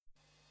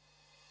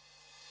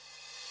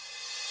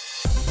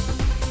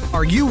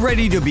Are you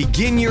ready to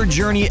begin your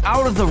journey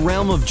out of the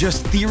realm of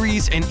just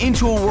theories and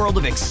into a world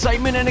of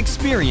excitement and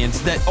experience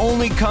that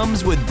only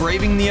comes with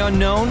braving the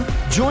unknown?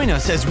 Join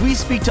us as we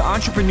speak to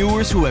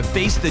entrepreneurs who have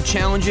faced the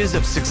challenges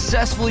of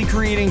successfully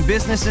creating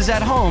businesses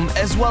at home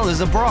as well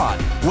as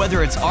abroad.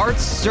 Whether it's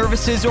arts,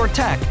 services, or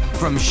tech,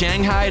 from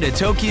Shanghai to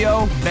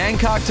Tokyo,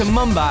 Bangkok to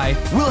Mumbai,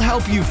 we'll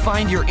help you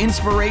find your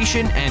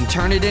inspiration and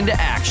turn it into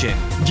action.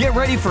 Get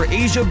ready for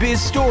Asia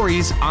Biz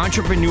Stories,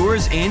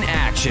 Entrepreneurs in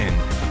Action.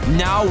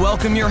 Now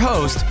welcome your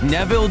host,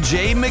 Neville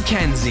J.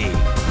 McKenzie.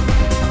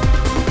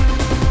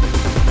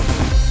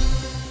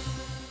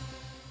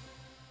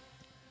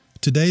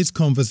 Today's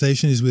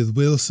conversation is with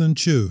Wilson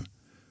Chu.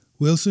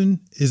 Wilson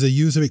is a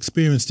user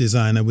experience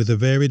designer with a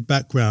varied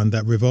background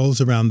that revolves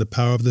around the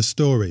power of the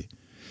story.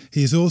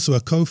 He is also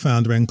a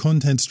co-founder and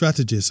content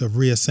strategist of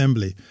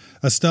Reassembly,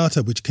 a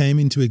startup which came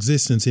into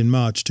existence in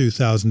March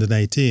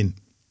 2018.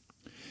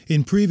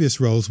 In previous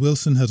roles,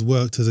 Wilson has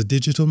worked as a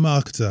digital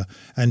marketer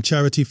and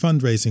charity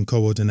fundraising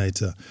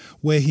coordinator,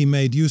 where he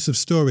made use of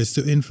stories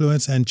to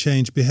influence and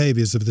change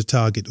behaviors of the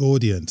target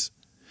audience.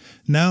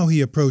 Now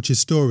he approaches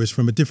stories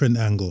from a different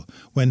angle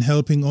when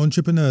helping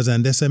entrepreneurs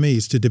and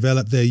SMEs to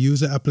develop their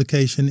user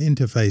application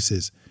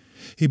interfaces.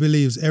 He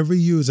believes every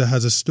user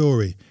has a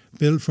story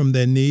built from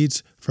their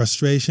needs,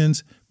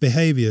 frustrations,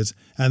 behaviors,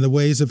 and the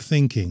ways of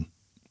thinking.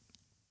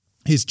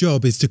 His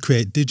job is to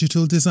create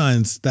digital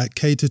designs that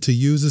cater to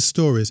users'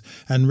 stories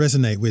and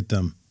resonate with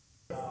them.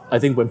 I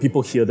think when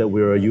people hear that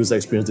we're a user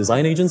experience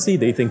design agency,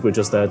 they think we're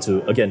just there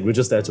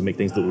to make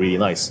things look really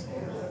nice.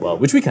 Well,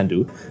 which we can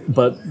do,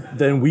 but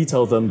then we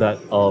tell them that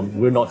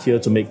we're not here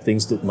to make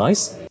things look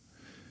nice.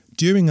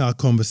 During our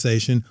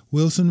conversation,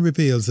 Wilson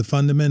reveals the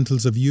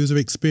fundamentals of user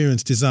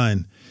experience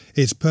design,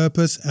 its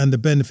purpose and the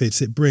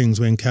benefits it brings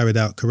when carried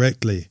out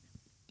correctly.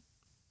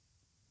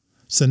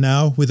 So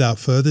now, without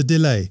further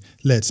delay,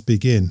 let's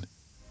begin.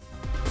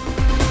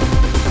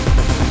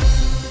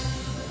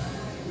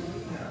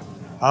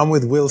 I'm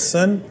with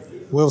Wilson.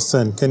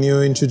 Wilson, can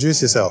you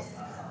introduce yourself?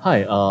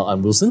 Hi,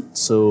 I'm Wilson.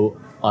 So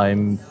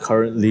I'm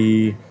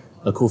currently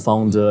a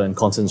co-founder and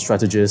content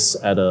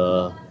strategist at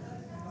a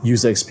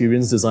user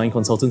experience design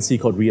consultancy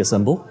called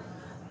Reassemble.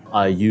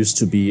 I used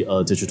to be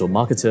a digital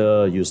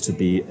marketer, used to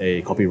be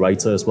a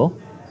copywriter as well.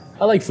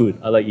 I like food,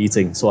 I like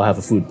eating, so I have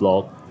a food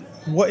blog.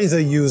 What is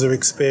a user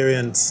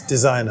experience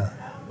designer?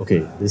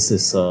 Okay, this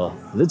is a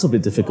little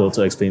bit difficult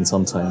to explain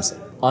sometimes.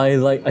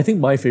 I think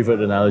my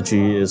favorite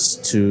analogy is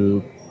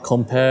to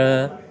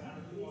compare,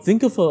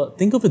 think of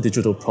a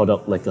digital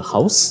product like a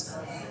house,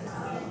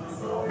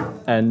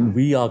 and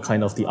we are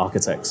kind of the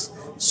architects.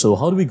 So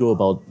how do we go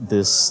about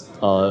this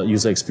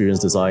user experience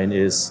design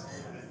is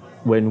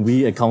when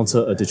we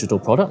encounter a digital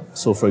product.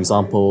 So for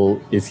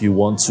example, if you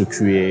want to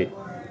create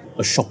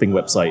a shopping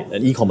website,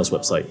 an e-commerce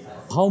website,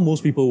 how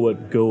most people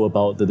would go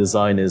about the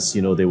design is,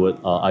 they would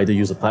either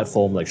use a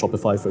platform like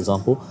Shopify, for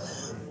example,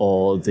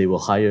 or they will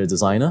hire a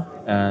designer.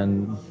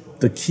 And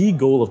the key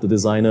goal of the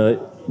designer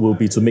will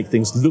be to make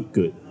things look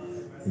good.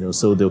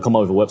 So they'll come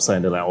out with a website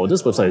and they're like, oh,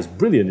 this website is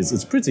brilliant,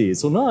 it's pretty,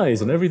 it's so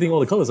nice, and everything, all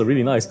the colors are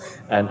really nice.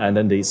 And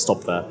then they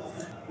stop that.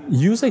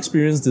 User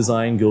experience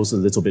design goes a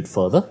little bit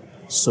further.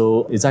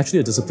 So it's actually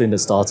a discipline that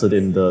started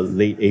in the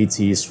late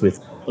 80s with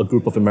a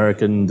group of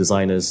American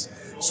designers.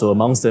 So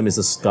amongst them is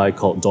this guy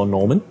called Don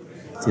Norman.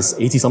 He's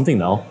 80-something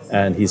now,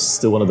 and he's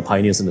still one of the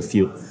pioneers in the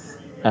field.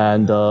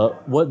 And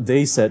what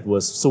they said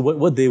was,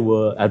 what they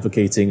were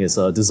advocating is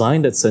a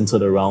design that's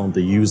centered around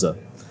the user.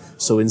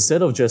 So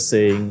instead of just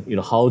saying,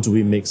 how do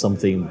we make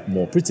something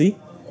more pretty,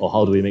 or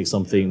how do we make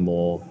something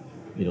more,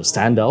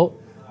 stand out,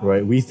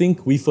 right?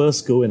 We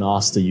first go and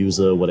ask the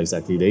user what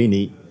exactly they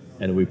need,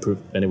 and we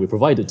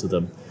provide it to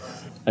them.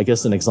 I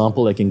guess an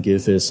example I can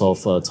give is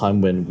of a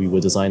time when we were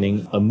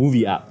designing a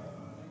movie app.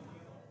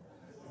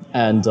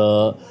 And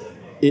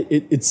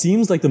it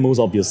seems like the most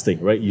obvious thing,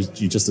 right?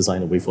 You just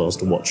design a way for us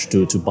to watch,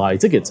 to buy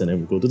tickets, and then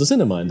we go to the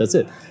cinema, and that's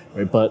it,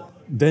 right? But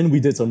then we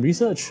did some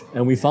research,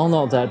 and we found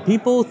out that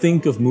people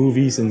think of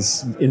movies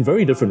in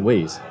very different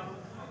ways.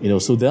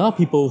 So there are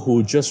people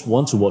who just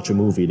want to watch a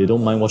movie. They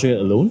don't mind watching it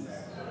alone,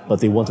 but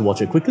they want to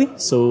watch it quickly.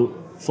 So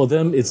for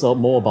them, it's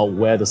more about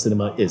where the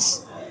cinema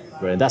is,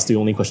 right? And that's the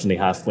only question they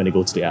have when they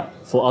go to the app.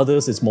 For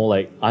others, it's more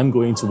like, I'm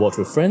going to watch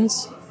with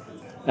friends,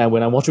 and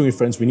when I'm watching with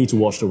friends, we need to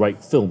watch the right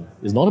film.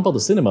 It's not about the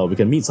cinema. We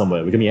can meet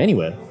somewhere. We can meet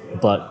anywhere.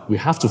 But we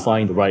have to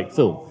find the right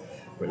film.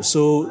 Right?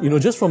 So,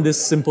 just from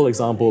this simple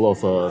example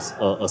of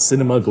a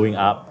cinema-going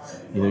app,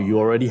 you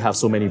already have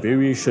so many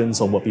variations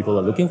on what people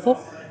are looking for.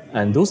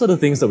 And those are the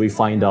things that we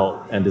find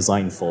out and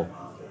design for.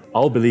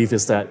 Our belief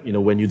is that,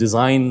 when you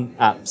design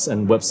apps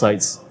and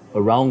websites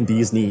around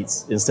these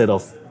needs, instead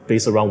of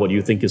based around what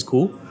you think is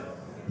cool,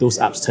 those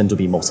apps tend to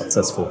be more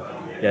successful.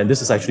 Yeah, and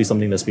this is actually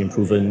something that's been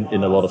proven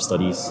in a lot of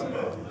studies.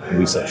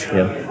 Research,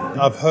 yeah.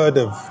 I've heard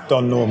of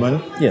Don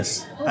Norman.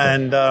 Yes.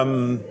 And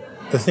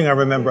the thing I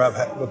remember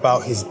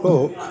about his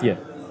book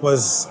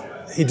was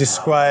he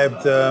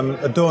described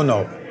a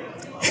doorknob.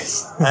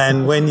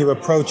 And when you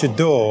approach a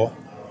door,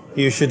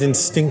 you should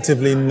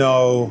instinctively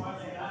know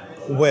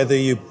whether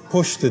you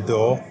push the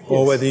door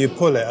or whether you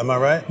pull it. Am I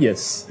right?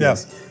 Yes. Yeah.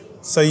 Yes.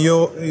 So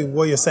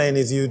what you're saying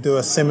is you do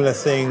a similar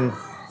thing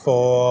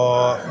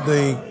for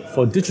the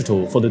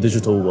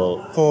digital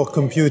world. For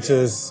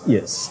computers.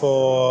 Yes.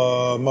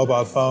 For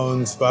mobile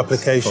phones, for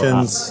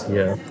applications. For apps,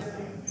 yeah.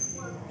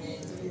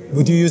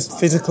 Would you use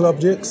physical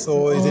objects,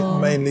 or is it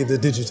mainly the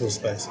digital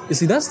space? You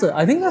see,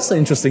 I think that's the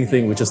interesting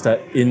thing, which is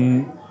that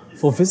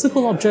for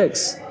physical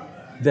objects,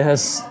 there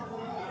has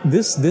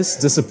this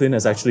discipline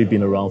has actually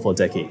been around for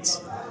decades.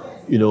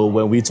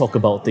 When we talk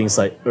about things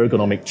like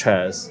ergonomic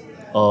chairs,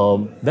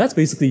 that's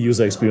basically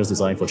user experience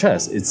design for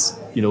chairs. It's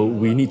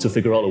we need to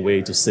figure out a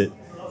way to sit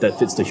that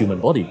fits the human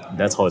body.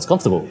 That's how it's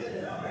comfortable.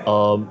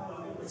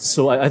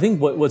 So I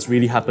think what's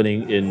really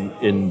happening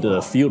in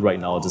the field right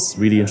now, that's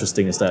really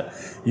interesting, is that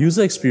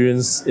user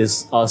experience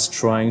is us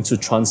trying to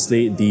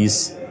translate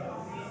this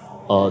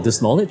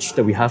knowledge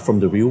that we have from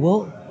the real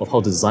world of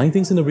how to design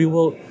things in the real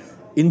world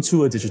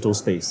into a digital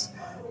space.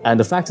 And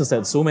the fact is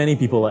that so many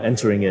people are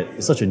entering it.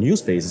 It's such a new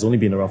space. It's only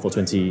been around for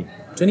 20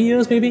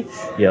 years maybe.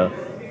 Yeah.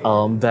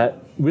 That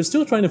we're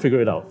still trying to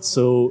figure it out.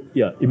 So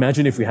yeah,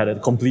 imagine if we had a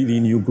completely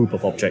new group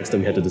of objects that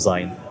we had to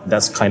design.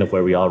 That's kind of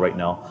where we are right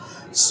now.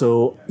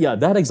 So yeah,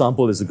 that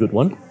example is a good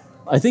one.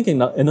 I think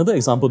another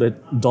example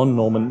that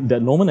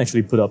Norman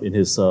actually put up in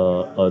his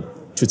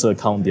Twitter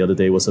account the other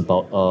day was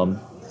about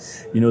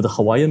the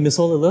Hawaiian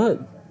missile alert.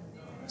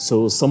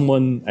 So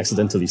someone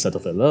accidentally set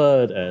off an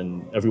alert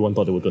and everyone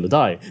thought they were going to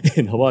die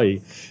in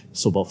Hawaii.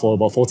 So for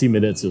about 40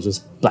 minutes, it was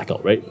just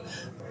blackout, right?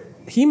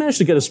 He managed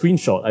to get a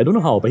screenshot. I don't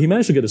know how, but he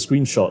managed to get a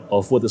screenshot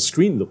of what the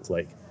screen looked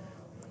like.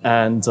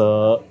 And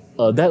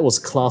that was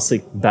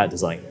classic bad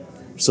design.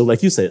 So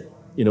like you said,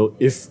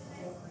 if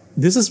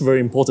this is very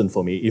important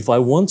for me, if I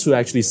want to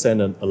actually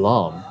send an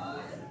alarm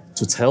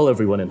to tell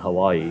everyone in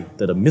Hawaii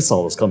that a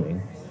missile is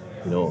coming,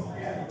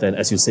 then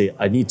as you say,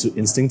 I need to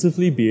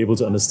instinctively be able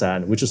to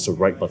understand which is the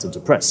right button to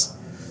press.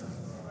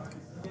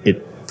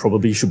 It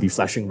probably should be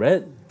flashing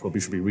red, probably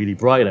should be really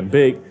bright and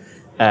big,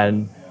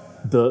 and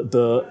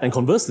and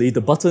conversely,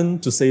 the button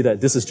to say that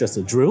this is just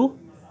a drill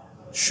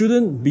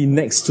shouldn't be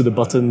next to the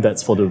button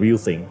that's for the real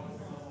thing.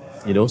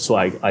 So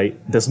I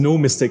there's no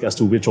mistake as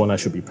to which one I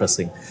should be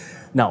pressing.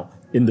 Now,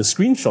 in the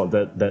screenshot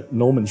that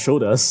Norman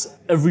showed us,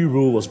 every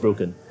rule was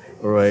broken.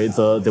 Right?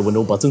 There were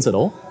no buttons at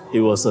all.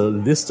 It was a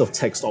list of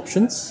text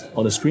options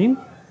on the screen.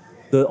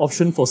 The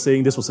option for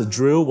saying this was a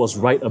drill was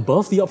right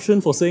above the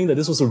option for saying that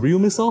this was a real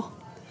missile.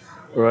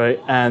 Right?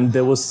 And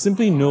there was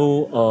simply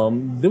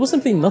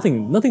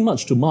nothing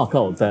much to mark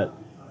out that,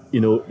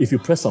 if you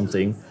press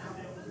something,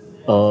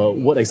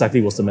 what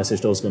exactly was the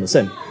message that was going to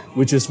send,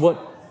 which is what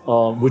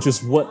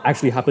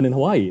actually happened in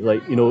Hawaii.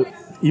 Like,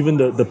 even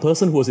the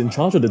person who was in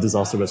charge of the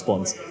disaster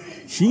response,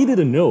 he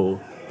didn't know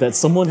that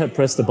someone had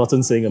pressed the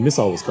button saying a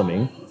missile was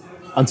coming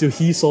until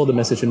he saw the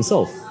message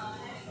himself.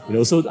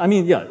 So I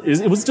mean, yeah,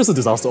 it was just a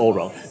disaster all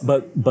around.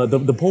 But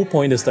the whole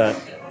point is that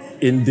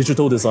in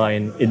digital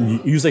design,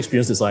 in user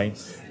experience design,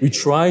 we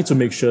try to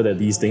make sure that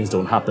these things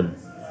don't happen.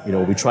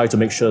 We try to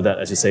make sure that,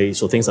 as you say,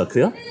 so things are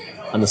clear,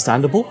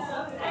 understandable,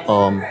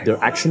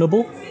 they're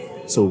actionable,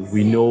 so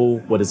we know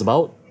what it's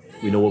about,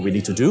 we know what we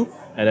need to do,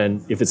 and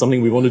then if it's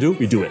something we want to do,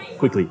 we do it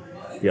quickly.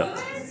 Yeah.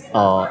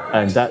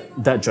 And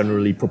that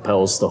generally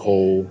propels the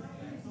whole,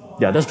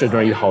 that's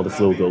generally how the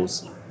flow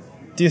goes.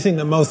 Do you think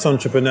that most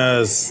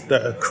entrepreneurs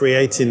that are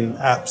creating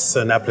apps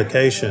and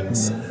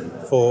applications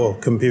for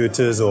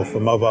computers or for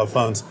mobile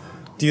phones,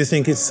 do you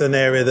think it's an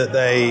area that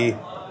they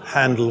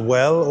handle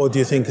well, or do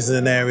you think it's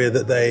an area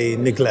that they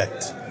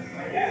neglect?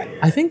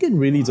 I think it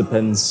really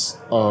depends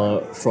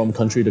from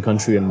country to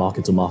country and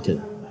market to market.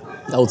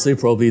 I would say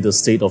probably the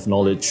state of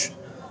knowledge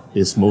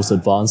is most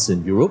advanced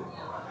in Europe.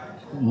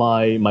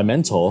 My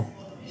mentor,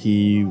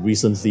 he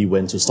recently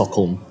went to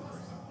Stockholm.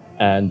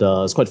 And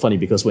it's quite funny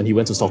because when he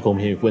went to Stockholm,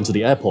 he went to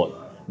the airport.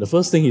 The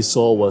first thing he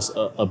saw was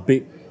a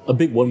big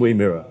one-way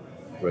mirror,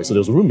 right? So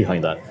there was a room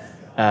behind that.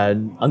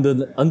 And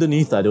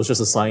underneath that, there was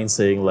just a sign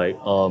saying like,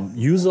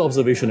 user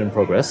observation in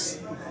progress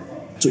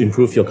to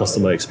improve your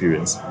customer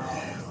experience.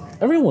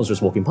 Everyone was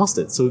just walking past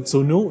it.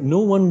 So no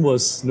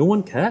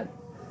one cared.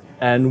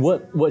 And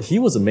what he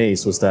was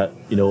amazed was that,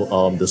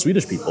 the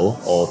Swedish people,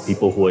 or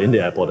people who were in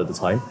the airport at the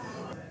time,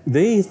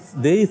 they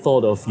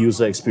thought of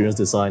user experience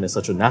design as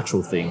such a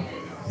natural thing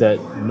that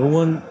no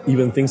one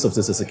even thinks of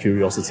this as a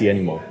curiosity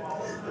anymore.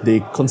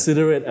 They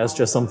consider it as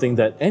just something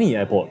that any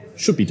airport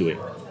should be doing.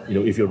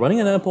 If you're running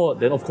an airport,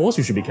 then of course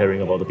you should be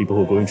caring about the people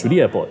who are going through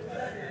the airport.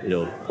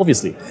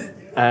 Obviously.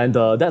 And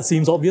that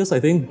seems obvious, I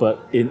think, but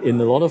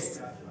in a lot of,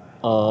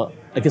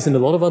 in a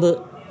lot of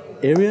other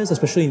areas,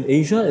 especially in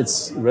Asia,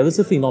 it's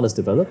relatively not as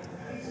developed.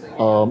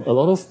 A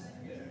lot of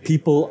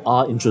people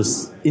are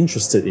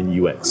interested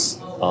in UX.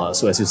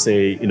 So as you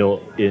say,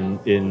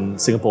 in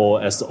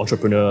Singapore, as the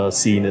entrepreneur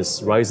scene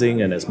is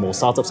rising and as more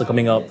startups are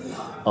coming up,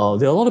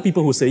 there are a lot of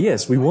people who say,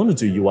 yes, we want to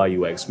do UI,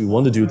 UX, we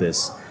want to do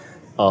this.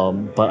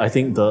 But I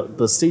think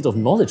the state of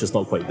knowledge is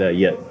not quite there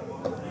yet.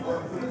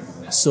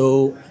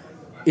 So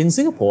in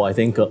Singapore, I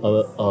think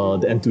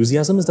the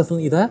enthusiasm is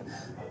definitely there.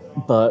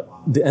 But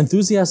the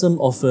enthusiasm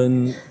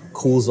often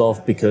cools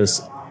off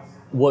because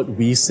what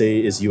we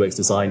say is UX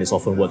design is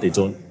often what they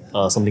don't,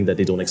 something that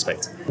they don't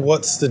expect.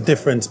 What's the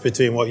difference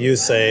between what you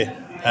say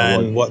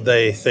and what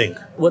they think?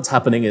 What's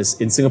happening is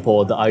in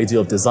Singapore, the idea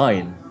of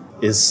design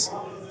is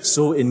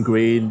so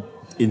ingrained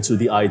into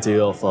the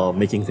idea of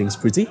making things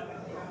pretty.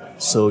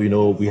 So,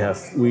 we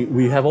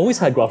have always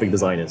had graphic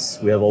designers.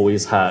 We have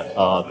always had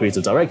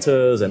creative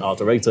directors and art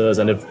directors,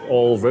 and they're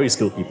all very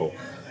skilled people,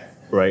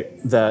 right?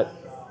 That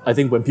I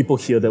think when people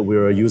hear that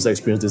we're a user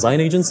experience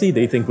design agency,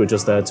 they think we're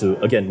just there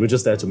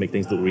to make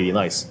things look really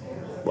nice.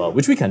 Well,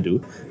 which we can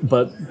do,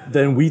 but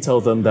then we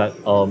tell them that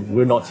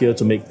we're not here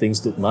to make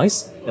things look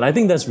nice. And I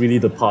think that's really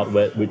the part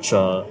which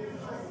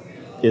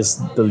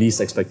is the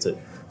least expected.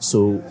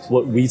 So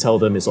what we tell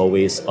them is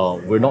always,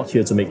 we're not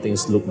here to make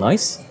things look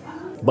nice.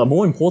 But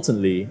more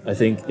importantly, I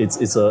think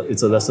it's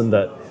a lesson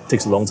that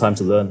takes a long time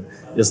to learn,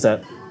 is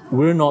that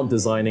we're not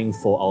designing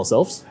for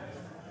ourselves.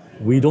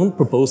 We don't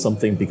propose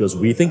something because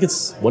we think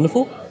it's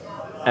wonderful,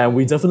 and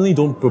we definitely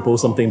don't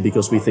propose something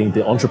because we think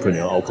the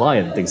entrepreneur, our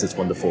client, thinks it's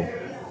wonderful.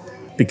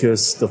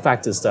 Because the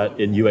fact is that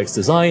in UX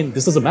design,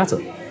 this doesn't matter,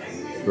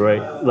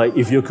 right? Like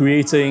if you're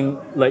creating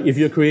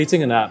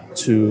an app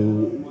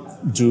to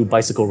do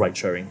bicycle ride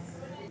sharing,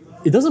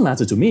 it doesn't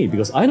matter to me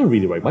because I don't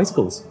really ride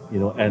bicycles,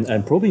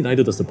 and probably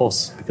neither does the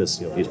boss because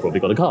he's probably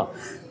got a car.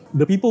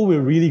 The people we're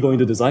really going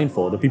to design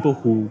for, the people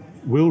who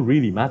will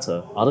really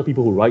matter, are the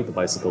people who ride the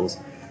bicycles.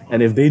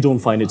 And if they don't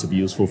find it to be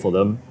useful for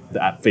them,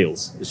 the app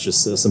fails. It's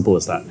just as simple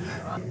as that.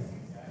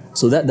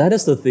 So that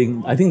is the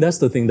thing. I think that's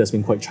the thing that's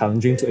been quite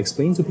challenging to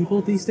explain to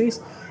people these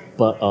days.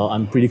 But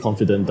I'm pretty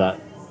confident that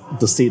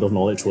the state of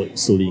knowledge will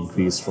slowly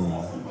increase from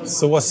now.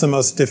 So what's the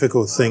most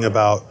difficult thing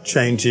about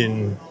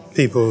changing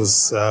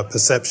people's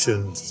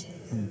perceptions?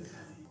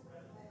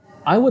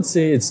 I would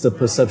say it's the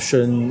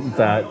perception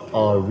that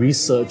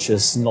research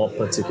is not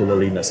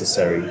particularly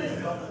necessary,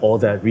 or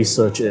that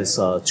research is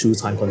too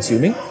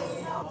time-consuming.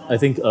 I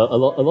think a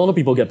lot of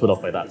people get put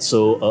off by that.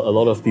 So a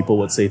lot of people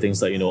would say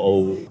things like,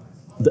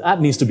 the app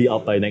needs to be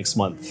out by next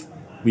month.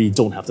 We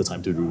don't have the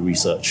time to do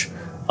research,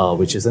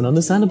 which is an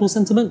understandable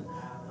sentiment.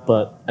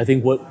 But I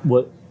think what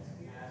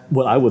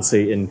I would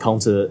say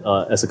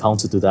as a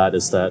counter to that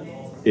is that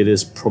it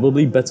is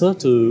probably better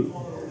to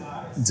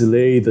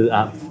delay the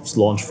app's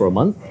launch for a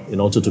month in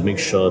order to make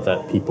sure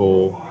that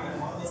people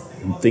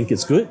think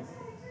it's good,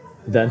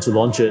 than to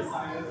launch it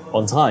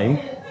on time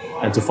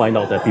and to find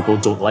out that people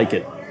don't like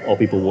it or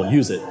people won't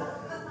use it.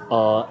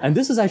 And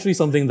this is actually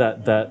something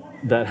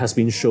that has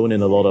been shown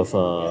in a lot of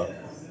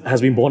has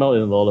been borne out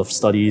in a lot of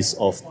studies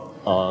of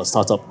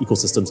startup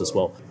ecosystems as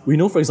well. We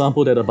know, for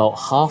example, that about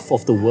half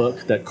of the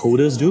work that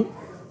coders do.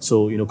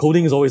 So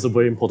coding is always a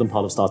very important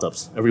part of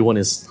startups. Everyone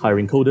is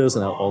hiring coders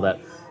and all that.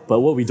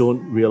 But what we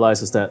don't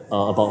realize is that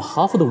about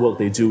half of the work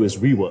they do is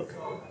rework.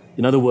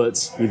 In other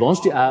words, we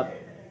launched the app,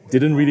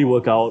 didn't really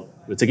work out,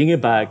 we're taking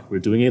it back, we're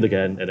doing it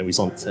again, and then we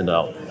send it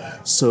out.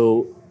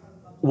 So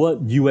what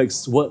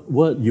UX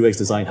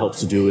design helps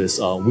to do is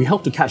we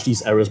help to catch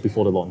these errors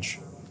before the launch.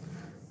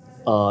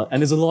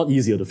 And it's a lot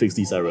easier to fix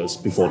these errors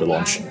before the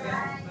launch.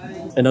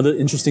 Another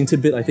interesting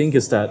tidbit, I think,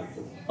 is that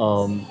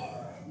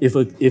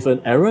if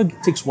an error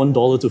takes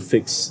 $1 to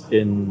fix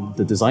in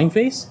the design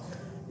phase,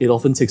 it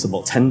often takes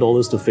about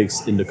 $10 to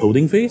fix in the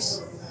coding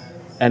phase,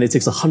 and it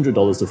takes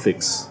 $100 to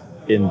fix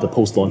in the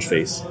post-launch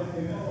phase.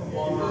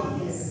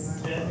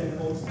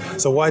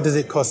 So why does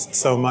it cost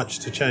so much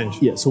to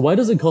change? Yeah, so why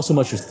does it cost so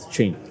much to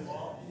change?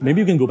 Maybe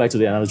you can go back to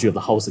the analogy of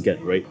the house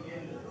again, right?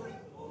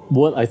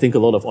 What I think a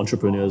lot of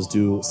entrepreneurs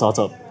do,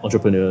 startup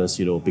entrepreneurs,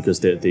 because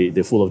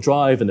they're full of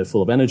drive and they're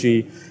full of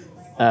energy,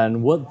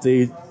 and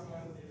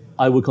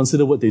I would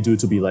consider what they do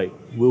to be like,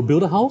 we'll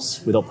build a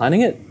house without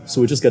planning it.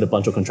 So we just get a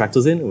bunch of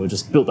contractors in and we'll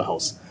just build the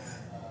house.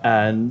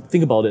 And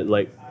think about it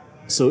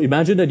so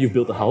imagine that you've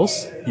built the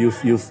house,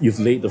 you've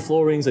laid the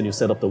floorings and you've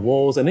set up the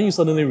walls, and then you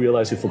suddenly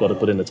realize you forgot to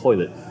put in a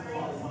toilet.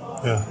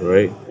 Yeah.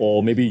 Right?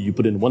 Or maybe you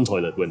put in one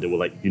toilet when they were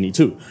like, you need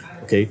two.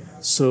 Okay?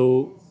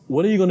 So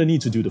what are you going to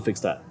need to do to fix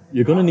that?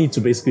 You're going to need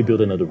to basically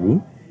build another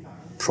room,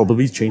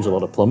 probably change a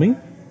lot of plumbing,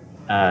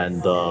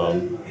 and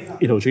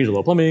change a lot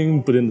of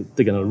plumbing,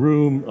 take another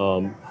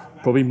room,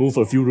 probably move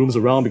a few rooms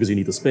around because you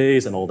need the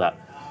space and all that.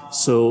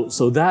 So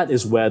that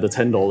is where the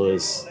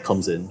 $10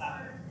 comes in.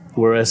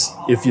 Whereas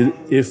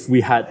if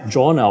we had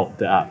drawn out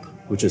the app,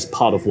 which is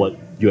part of what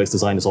UX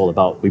design is all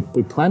about, we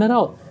plan it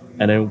out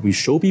and then we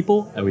show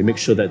people and we make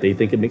sure that they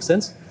think it makes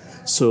sense.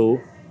 So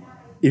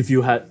if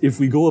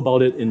we go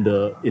about it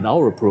in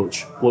our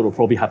approach, what will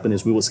probably happen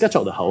is we will sketch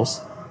out the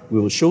house, we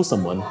will show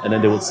someone, and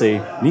then they would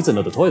say, needs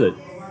another toilet.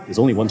 There's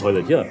only one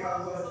toilet here.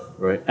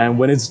 Right? And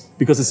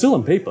because it's still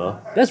on paper,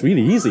 that's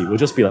really easy. We'll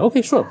just be like,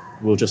 okay, sure.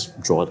 We'll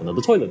just draw out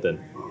another toilet then.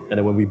 And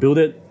then when we build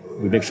it,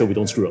 we make sure we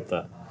don't screw up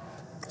that.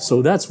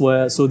 So that's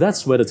where the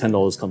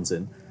 $10 comes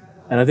in.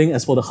 And I think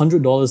as for the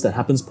 $100 that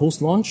happens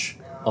post-launch,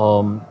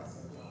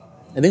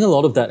 I think a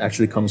lot of that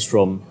actually comes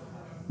from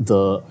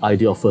the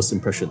idea of first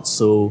impressions.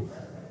 So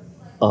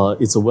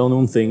it's a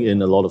well-known thing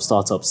in a lot of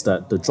startups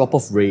that the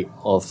drop-off rate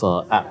of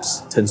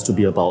apps tends to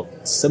be about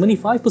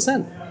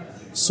 75%.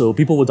 So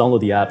people will download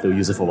the app, they'll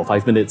use it for about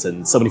 5 minutes,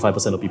 and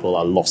 75% of people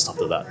are lost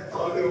after that.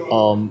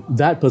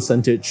 That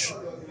percentage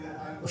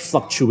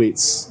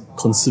fluctuates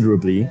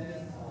considerably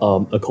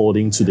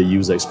according to the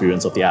user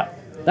experience of the app,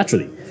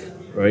 naturally,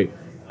 right?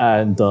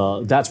 And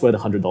that's where the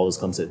 $100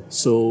 comes in.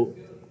 So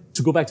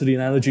to go back to the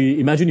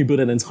analogy, imagine you build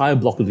an entire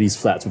block of these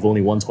flats with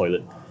only one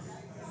toilet,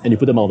 and you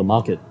put them out on the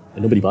market,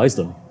 and nobody buys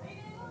them,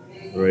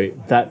 right?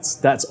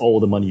 That's all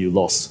the money you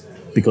lost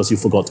because you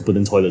forgot to put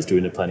in toilets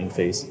during the planning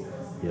phase.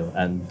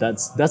 And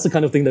that's the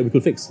kind of thing that we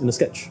could fix in a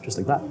sketch, just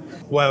like that.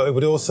 Well, it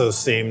would also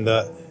seem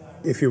that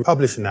if you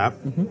publish an app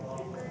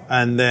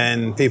and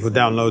then people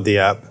download the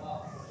app,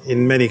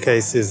 in many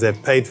cases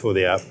they've paid for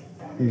the app,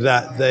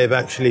 that they've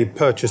actually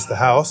purchased the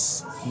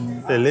house,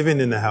 they're living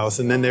in the house,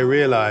 and then they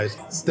realize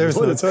there's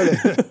no toilet.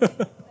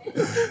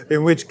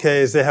 In which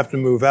case they have to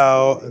move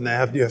out and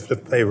you have to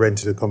pay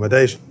rented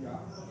accommodation.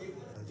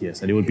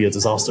 Yes, and it would be a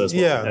disaster as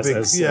well.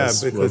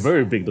 Because a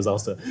very big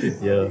disaster.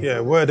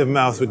 Yeah, word of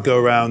mouth would go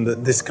around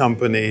that this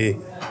company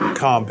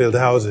can't build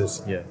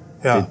houses. Yeah.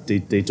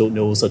 They don't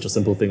know such a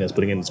simple thing as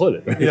putting in the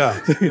toilet, right?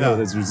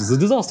 It's a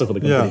disaster for the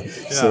company.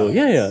 So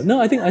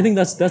no, I think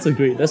that's a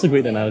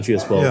great analogy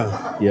as well.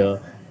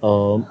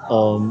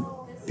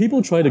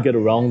 People try to get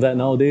around that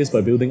nowadays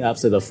by building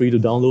apps that are free to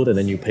download and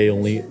then you pay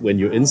only when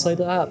you're inside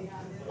the app.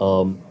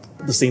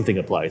 The same thing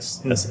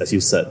applies as you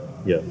said.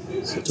 Yeah,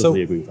 so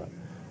totally agree with that.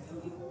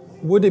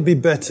 Would it be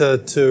better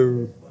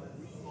to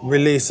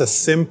release a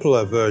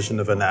simpler version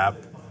of an app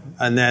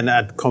and then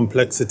add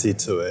complexity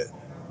to it,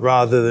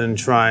 rather than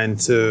trying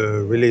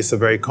to release a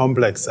very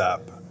complex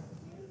app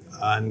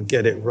and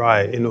get it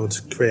right in order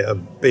to create a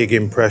big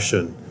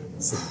impression?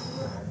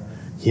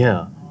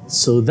 Yeah,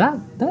 so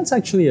that's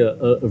actually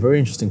a very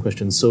interesting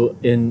question. So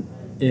in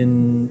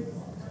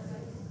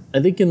I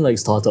think in like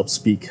startup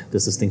speak,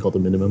 there's this thing called the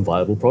minimum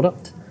viable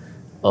product.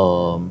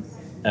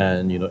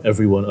 And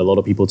a lot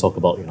of people talk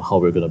about how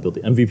we're going to build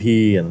the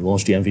MVP and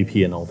launch the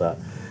MVP and all that.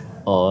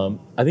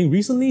 I think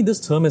recently this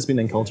term has been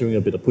encountering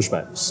a bit of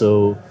pushback.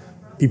 So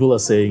people are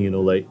saying,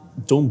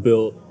 don't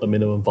build a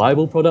minimum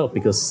viable product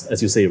because,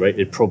 as you say, right,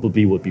 it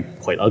probably would be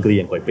quite ugly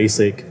and quite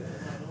basic,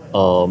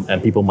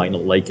 and people might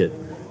not like it.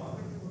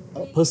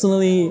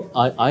 Personally,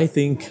 I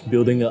think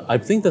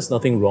there's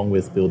nothing wrong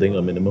with building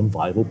a minimum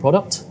viable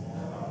product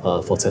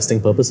for testing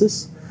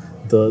purposes.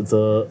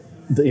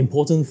 The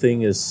important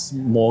thing is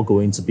more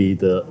going to be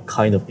the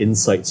kind of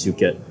insights you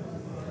get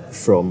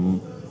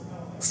from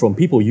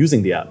people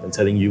using the app and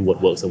telling you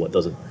what works and what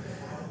doesn't.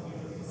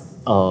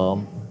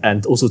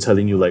 And also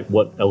telling you like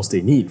what else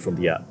they need from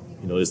the app.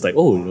 It's like,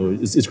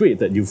 it's great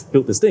that you've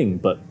built this thing,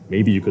 but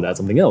maybe you could add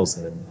something else.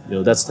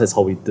 And that's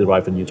how we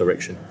derive a new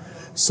direction.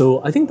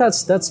 So I think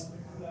that's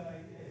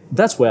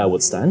where I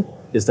would stand,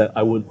 is that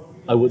I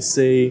would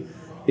say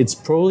it's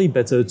probably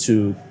better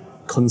to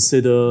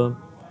consider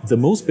the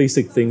most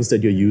basic things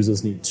that your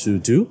users need to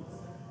do,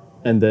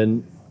 and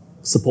then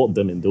support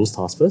them in those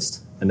tasks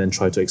first, and then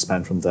try to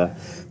expand from there.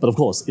 But of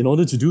course, in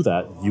order to do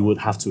that, you would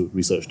have to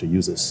research the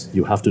users.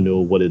 You have to know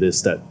what it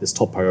is that is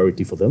top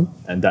priority for them,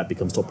 and that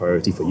becomes top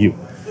priority for you.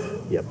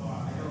 Yep.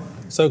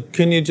 So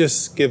can you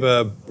just give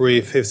a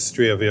brief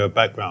history of your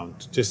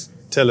background? Just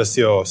tell us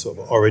your sort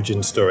of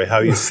origin story,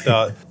 how you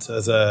start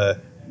as a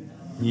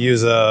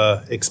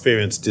user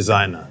experience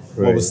designer.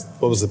 Right.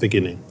 What was the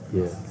beginning?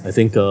 Yeah, I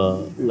think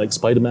like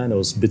Spider-Man, I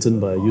was bitten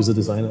by a user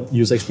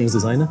experience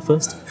designer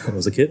first when I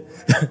was a kid.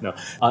 No,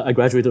 I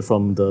graduated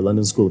from the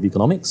London School of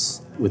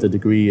Economics with a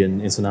degree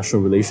in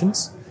international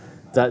relations.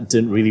 That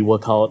didn't really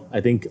work out.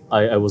 I think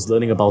I was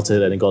learning about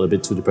it and it got a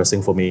bit too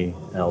depressing for me.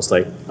 And I was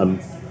like,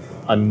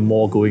 I'm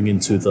more going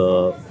into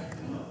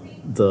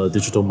the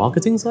digital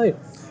marketing side.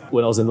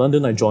 When I was in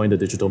London, I joined a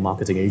digital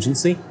marketing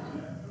agency,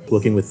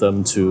 working with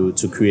them to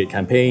create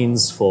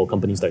campaigns for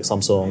companies like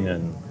Samsung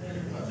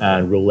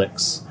and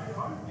Rolex.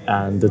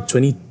 And the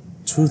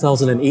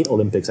 2008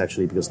 Olympics,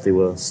 actually, because they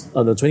were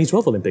the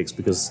 2012 Olympics,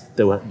 because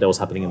that was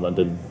happening in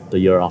London the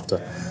year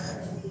after.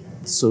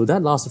 So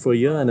that lasted for a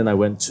year, and then I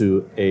went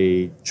to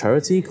a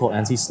charity called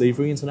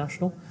Anti-Slavery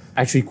International.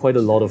 Actually, quite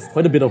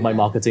a bit of my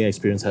marketing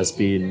experience has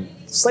been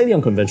slightly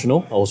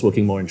unconventional. I was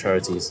working more in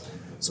charities.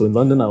 So in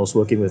London, I was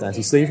working with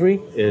Anti-Slavery.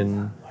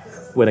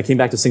 When I came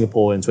back to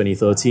Singapore in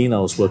 2013, I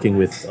was working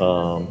with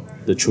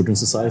the Children's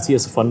Society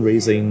as a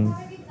fundraising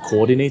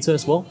coordinator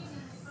as well.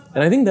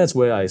 And I think that's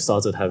where I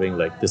started having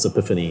like this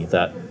epiphany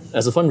that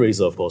as a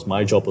fundraiser, of course,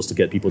 my job was to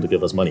get people to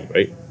give us money,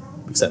 right?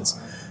 Makes sense.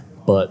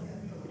 But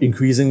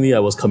increasingly, I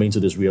was coming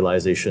to this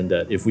realization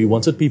that if we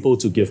wanted people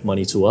to give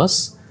money to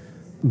us,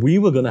 we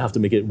were going to have to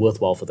make it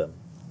worthwhile for them,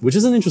 which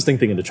is an interesting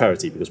thing in the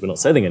charity because we're not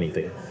selling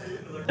anything.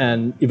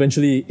 And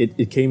eventually,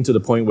 it came to the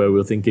point where we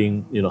were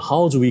thinking,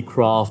 how do we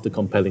craft a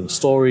compelling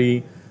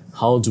story?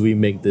 How do we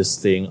make this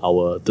thing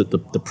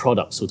the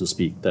product, so to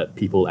speak, that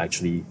people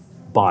actually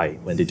buy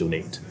when they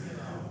donate?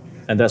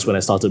 And that's when I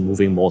started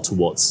moving more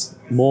towards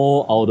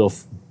more out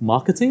of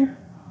marketing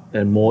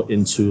and more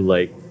into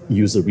like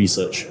user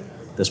research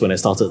That's when I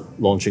started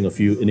launching a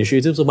few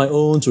initiatives of my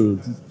own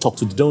to talk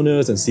to the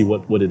donors and see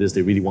what it is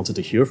they really wanted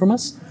to hear from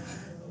us.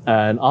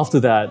 And after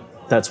that,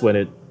 that's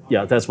when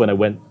I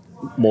went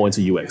more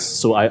into UX.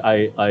 So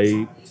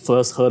I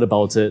first heard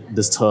about it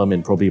this term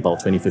in probably about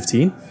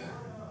 2015.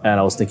 And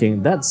I was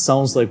thinking, that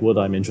sounds like what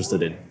I'm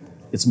interested in.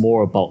 It's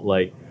more about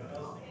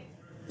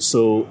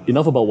so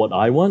enough about what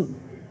I want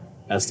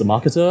as the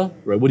marketer,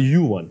 right? What do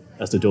you want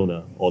as the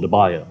donor or the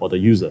buyer or the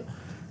user?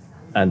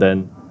 And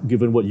then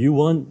given what you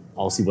want,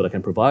 I'll see what I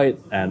can provide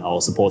and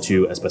I'll support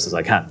you as best as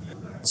I can.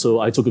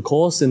 So I took a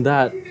course in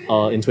that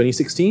in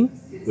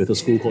 2016 with a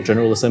school called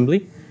General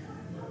Assembly.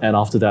 And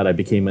after that, I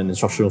became an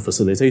instructional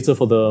facilitator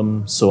for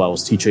them. So I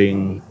was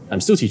teaching, I'm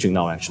still teaching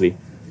now actually.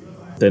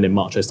 Then in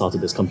March, I started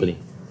this company.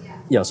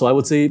 Yeah, so I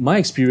would say my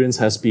experience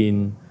has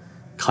been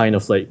kind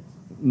of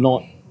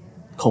not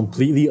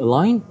completely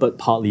aligned, but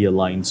partly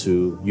aligned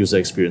to user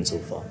experience so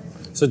far.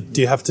 So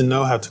do you have to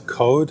know how to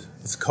code?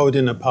 Is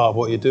coding a part of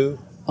what you do?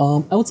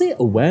 I would say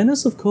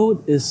awareness of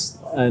code is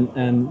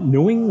and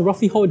knowing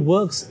roughly how it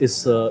works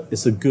is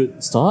a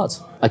good start.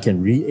 I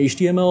can read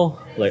HTML,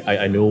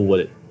 I know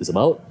what it is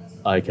about.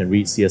 I can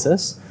read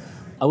CSS.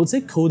 I would say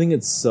coding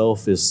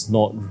itself is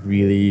not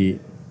really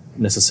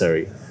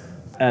necessary.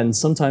 And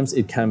sometimes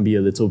it can be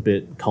a little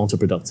bit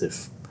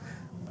counterproductive.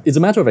 It's a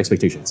matter of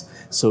expectations.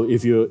 So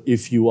if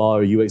you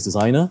are a UX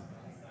designer,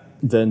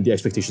 then the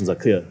expectations are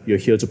clear. You're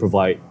here to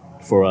provide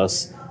for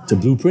us the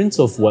blueprints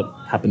of what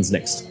happens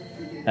next.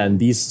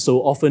 And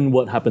so often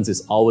what happens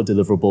is our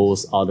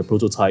deliverables are the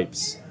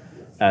prototypes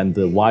and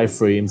the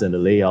wireframes and the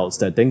layouts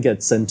that then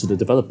get sent to the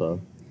developer.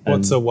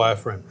 What's a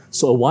wireframe?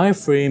 So a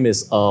wireframe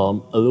is a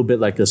little bit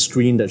like a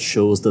screen that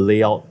shows the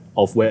layout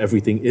of where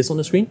everything is on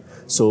the screen.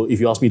 So if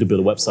you ask me to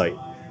build a website,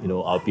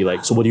 I'll be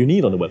like, so what do you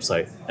need on the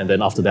website? And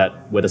then after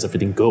that, where does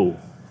everything go?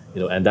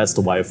 And that's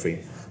the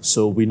wireframe.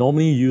 So we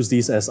normally use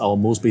these as our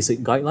most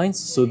basic guidelines.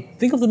 So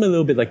think of them a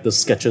little bit like the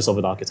sketches of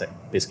an architect,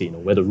 basically,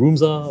 where the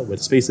rooms are, where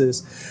the space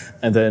is.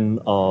 And then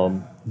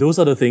those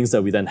are the things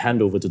that we then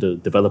hand over to the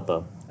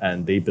developer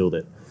and they build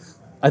it.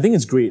 I think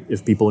it's great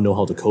if people know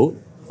how to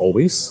code,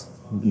 always,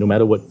 no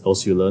matter what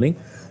else you're learning.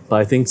 But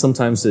I think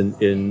sometimes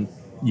in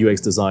UX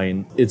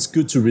design, it's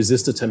good to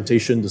resist the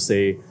temptation to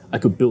say, I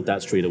could build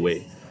that straight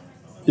away.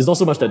 It's not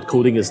so much that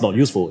coding is not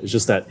useful, it's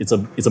just that it's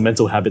a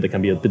mental habit that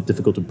can be a bit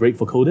difficult to break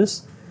for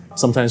coders.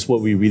 Sometimes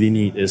what we really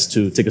need is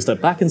to take a step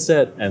back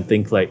instead and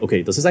think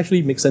okay, does this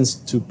actually make sense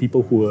to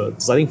people who are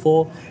designing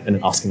for? And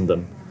then asking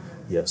them.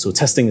 Yeah, so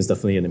testing is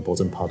definitely an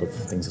important part of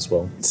things as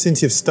well.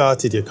 Since you've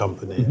started your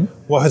company,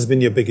 what has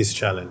been your biggest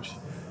challenge?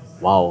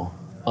 Wow.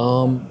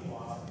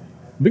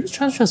 Biggest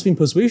challenge has been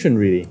persuasion,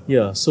 really.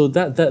 Yeah, so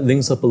that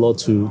links up a lot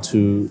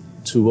to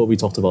what we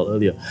talked about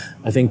earlier.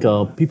 I think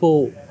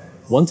people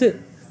want it.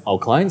 Our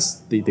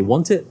clients, they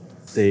want it.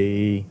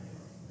 They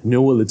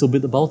know a little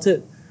bit about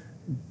it.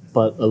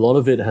 But a lot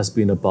of it has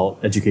been about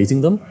educating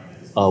them,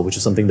 which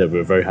is something that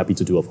we're very happy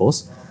to do, of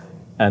course.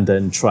 And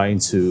then trying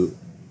to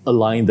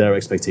align their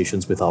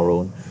expectations with our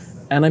own.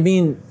 And I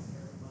mean,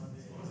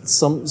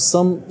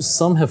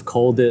 some have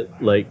called it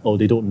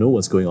they don't know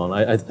what's going on.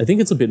 I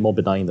think it's a bit more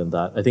benign than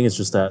that. I think it's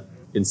just that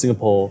in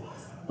Singapore,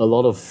 a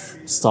lot of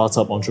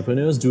startup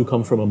entrepreneurs do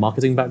come from a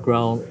marketing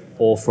background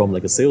or from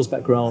a sales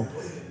background.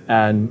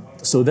 And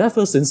so their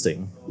first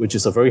instinct, which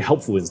is a very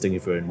helpful instinct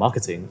if you're in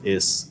marketing,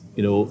 is,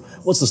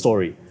 what's the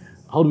story?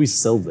 How do we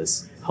sell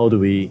this? How do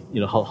we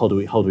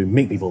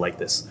make people like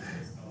this?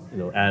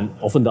 And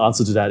often the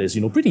answer to that is,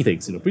 pretty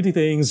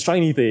things,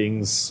 shiny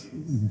things,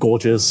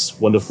 gorgeous,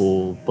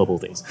 wonderful, purple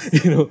things,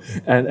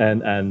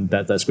 and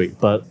that's great.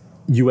 But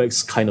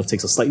UX kind of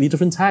takes a slightly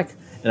different tack.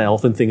 And I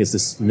often think it's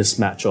this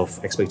mismatch of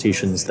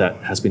expectations that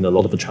has been a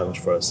lot of a challenge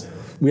for us.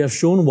 We have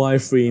shown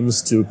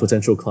wireframes to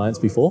potential clients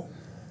before,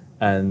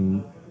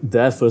 and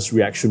their first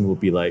reaction would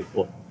be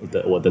what,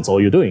 that's all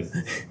you're doing?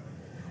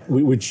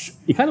 Which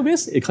it kind of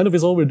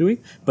is all we're doing.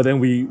 But then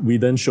we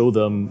then show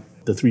them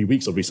the 3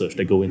 weeks of research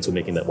that go into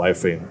making that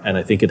wireframe. And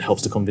I think it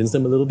helps to convince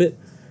them a little bit.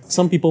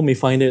 Some people may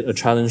find it a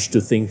challenge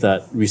to think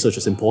that research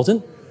is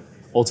important.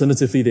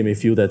 Alternatively, they may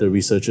feel that the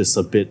research is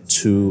a bit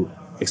too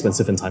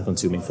expensive and time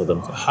consuming for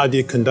them. How do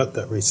you conduct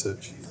that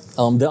research?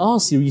 There are a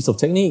series of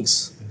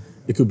techniques.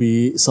 It could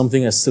be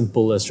something as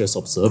simple as just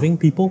observing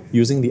people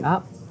using the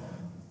app.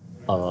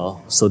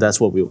 So that's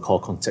what we would call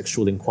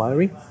contextual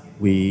inquiry.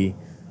 We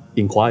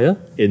inquire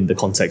in the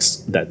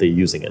context that they're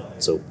using it.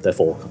 So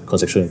therefore,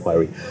 contextual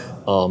inquiry.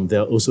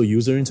 There are also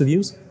user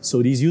interviews.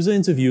 So these user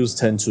interviews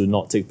tend to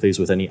not take place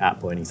with any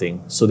app or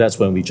anything. So that's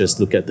when we just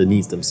look at the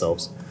needs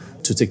themselves.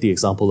 To take the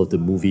example of the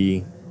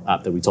movie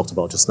app that we talked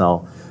about just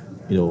now,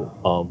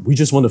 we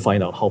just want to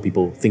find out how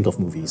people think of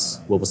movies.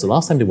 What was the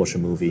last time they watched a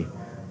movie?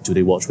 Do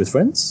they watch with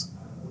friends?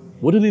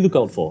 What do they look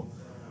out for?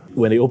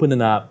 When they open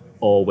an app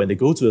or when they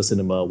go to a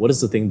cinema, what is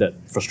the thing that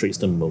frustrates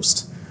them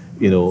most?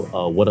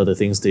 What are the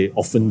things they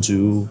often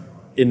do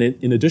in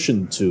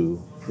addition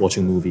to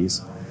watching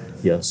movies?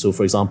 Yeah, so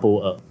for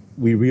example,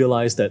 we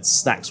realized that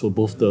snacks were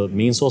both the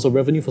main source of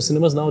revenue for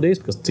cinemas nowadays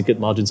because ticket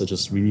margins are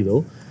just really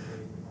low.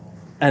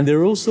 And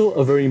they're also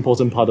a very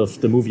important part of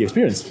the movie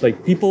experience.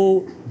 Like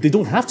people, they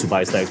don't have to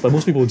buy stacks, but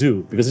most people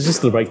do because it's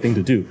just the right thing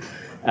to do.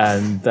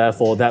 And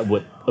therefore that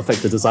would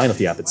affect the design of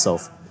the app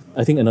itself.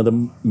 I think another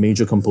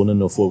major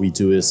component of what we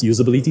do is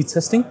usability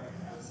testing.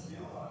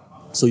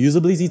 So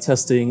usability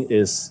testing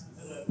is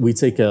we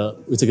take a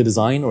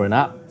design or an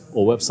app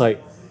or website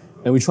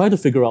and we try to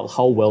figure out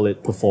how well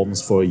it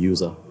performs for a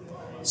user.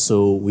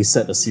 So we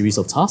set a series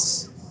of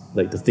tasks,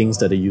 like the things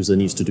that a user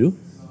needs to do,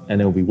 and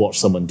then we watch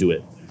someone do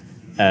it.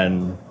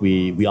 And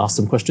we ask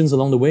them questions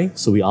along the way.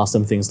 So we ask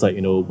them things like,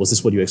 was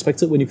this what you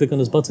expected when you click on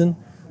this button?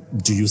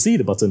 Do you see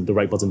the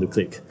right button to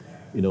click?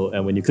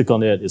 And when you click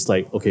on it, it's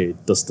like, okay,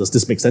 does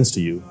this make sense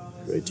to you?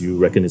 Right? Do you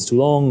reckon it's too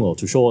long or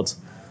too short?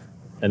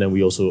 And then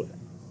we also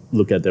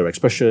look at their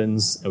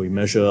expressions and we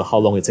measure how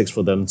long it takes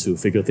for them to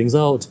figure things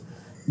out.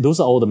 Those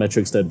are all the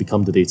metrics that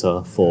become the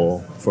data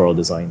for our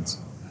designs.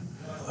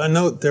 I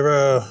note there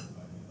are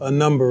a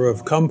number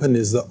of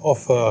companies that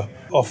offer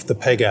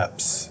off-the-peg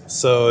apps.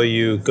 So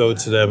you go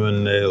to them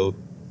and they'll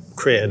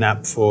create an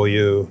app for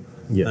you,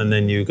 and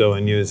then you go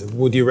and use it.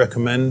 Would you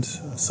recommend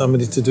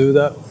somebody to do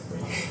that?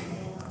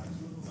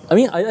 I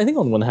mean, I think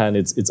on one hand,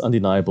 it's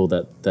undeniable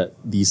that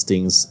these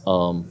things,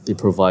 they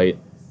provide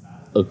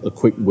a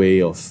quick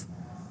way of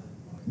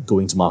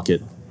going to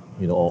market,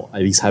 or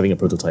at least having a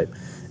prototype.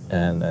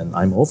 And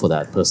I'm all for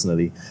that,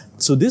 personally.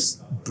 So this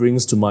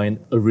brings to mind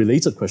a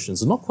related question,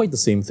 so not quite the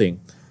same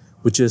thing,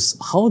 which is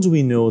how do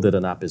we know that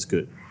an app is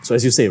good? So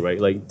as you say, right,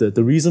 like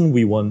the reason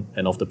we want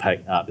an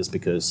off-the-peg app is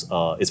because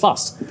it's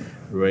fast,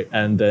 right?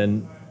 And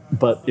then,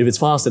 but if it's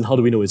fast, then how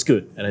do we know it's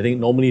good? And I think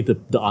normally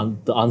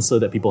the answer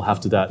that people have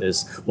to that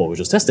is, well, we'll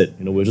just test it.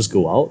 We'll just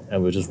go out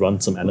and we'll just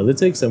run some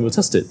analytics and we'll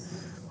test it.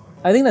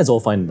 I think that's all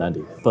fine and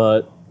dandy.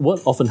 But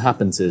what often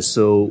happens is,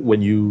 so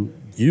when you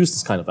use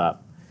this kind of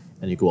app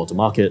and you go out to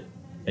market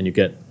and you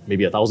get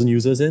maybe 1,000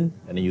 users in,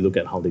 and then you look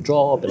at how they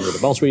drop and what the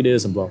bounce rate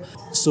is and blah.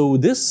 So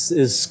this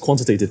is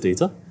quantitative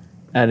data,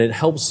 and it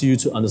helps you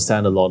to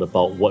understand a lot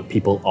about what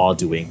people are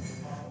doing.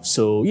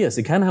 So yes,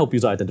 it can help you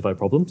to identify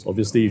problems.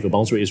 Obviously, if your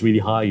bounce rate is really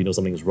high, you know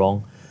something is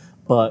wrong.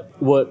 But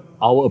what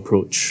our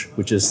approach,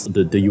 which is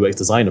the UX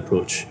design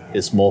approach,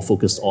 is more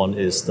focused on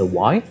is the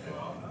why.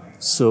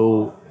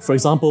 So for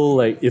example,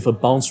 like if a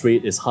bounce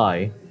rate is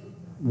high,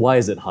 why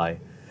is it high?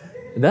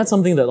 And that's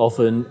something that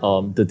often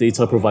the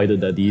data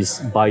provided that these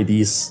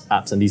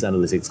apps and these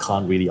analytics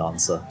can't really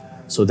answer.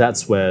 So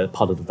that's where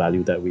part of the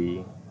value that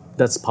we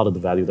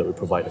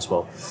provide as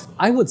well.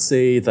 I would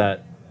say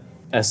that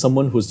as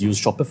someone who's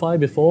used Shopify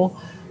before,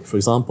 for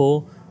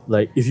example,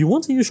 like if you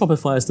want to use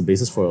Shopify as the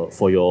basis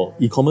for your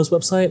e-commerce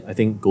website, I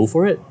think go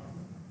for it.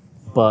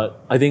 But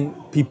I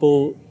think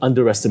people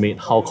underestimate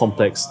how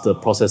complex the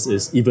process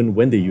is even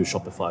when they use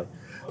Shopify.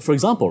 For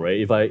example, right,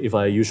 if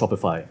I use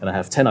Shopify and I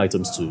have 10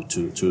 items to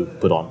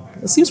put on,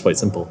 it seems quite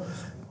simple.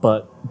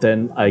 But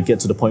then I get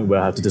to the point where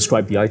I have to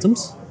describe the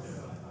items,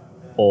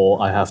 or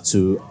I have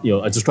to,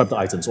 I describe the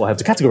items, or I have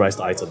to categorize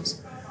the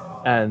items.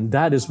 And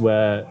that is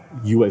where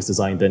UX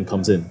design then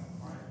comes in.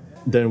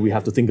 Then we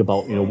have to think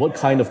about, what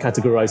kind of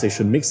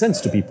categorization makes sense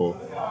to people.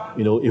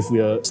 If we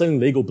are selling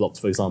Lego blocks,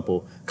 for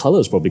example, color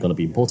is probably going to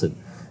be important.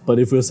 But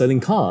if we're selling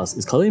cars,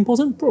 is color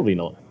important? Probably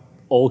not.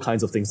 All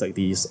kinds of things like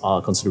these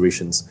are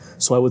considerations.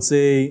 So I would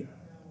say,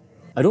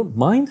 I don't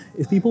mind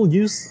if people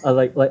use,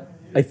 I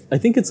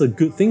think it's a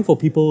good thing for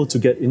people to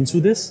get into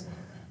this,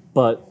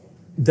 but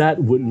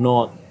that would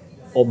not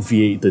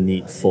obviate the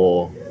need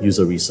for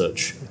user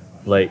research.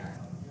 Like,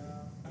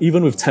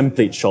 even with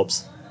template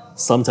shops,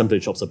 some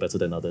template shops are better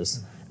than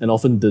others. And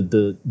often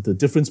the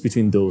difference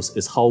between those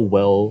is how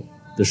well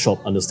the shop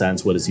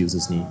understands what its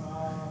users need.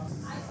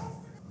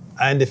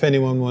 And if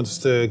anyone wants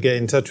to get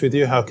in touch with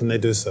you, how can they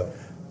do so?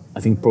 I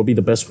think probably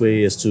the best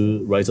way is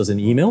to write us an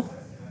email.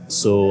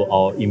 So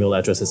our email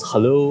address is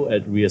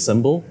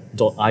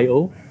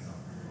hello@reassemble.io,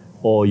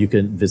 or you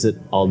can visit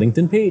our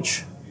LinkedIn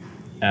page,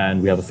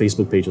 and we have a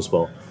Facebook page as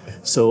well.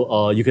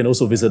 So you can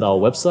also visit our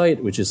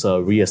website, which is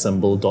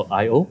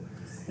reassemble.io,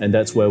 and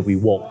that's where we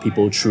walk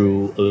people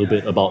through a little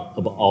bit about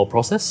our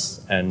process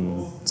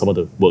and some of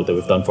the work that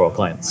we've done for our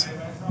clients.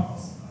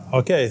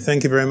 Okay,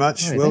 thank you very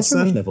much, right, Wilson.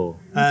 Thanks so much, Neville.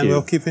 And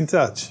we'll keep in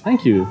touch.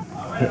 Thank you.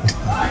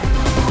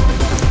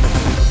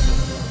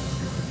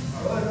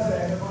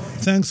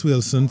 Thanks,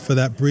 Wilson, for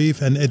that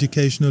brief and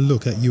educational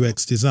look at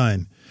UX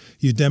design.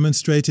 You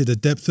demonstrated a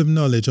depth of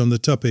knowledge on the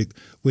topic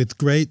with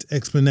great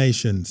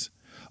explanations.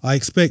 I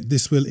expect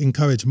this will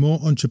encourage more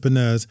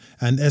entrepreneurs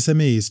and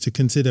SMEs to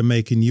consider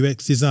making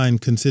UX design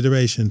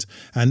considerations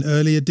an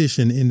early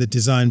addition in the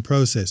design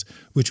process,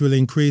 which will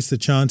increase the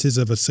chances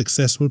of a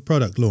successful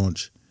product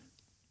launch.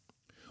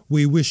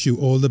 We wish you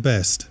all the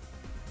best.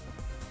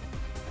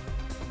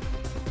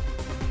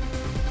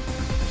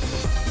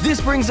 This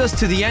brings us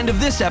to the end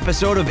of this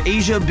episode of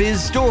Asia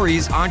Biz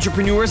Stories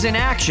Entrepreneurs in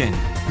Action.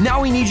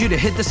 Now we need you to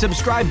hit the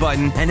subscribe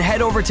button and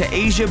head over to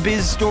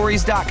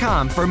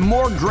AsiaBizStories.com for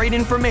more great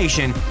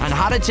information on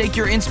how to take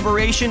your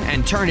inspiration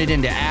and turn it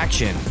into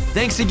action.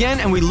 Thanks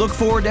again, and we look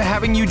forward to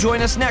having you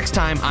join us next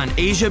time on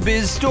Asia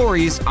Biz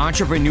Stories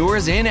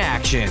Entrepreneurs in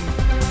Action.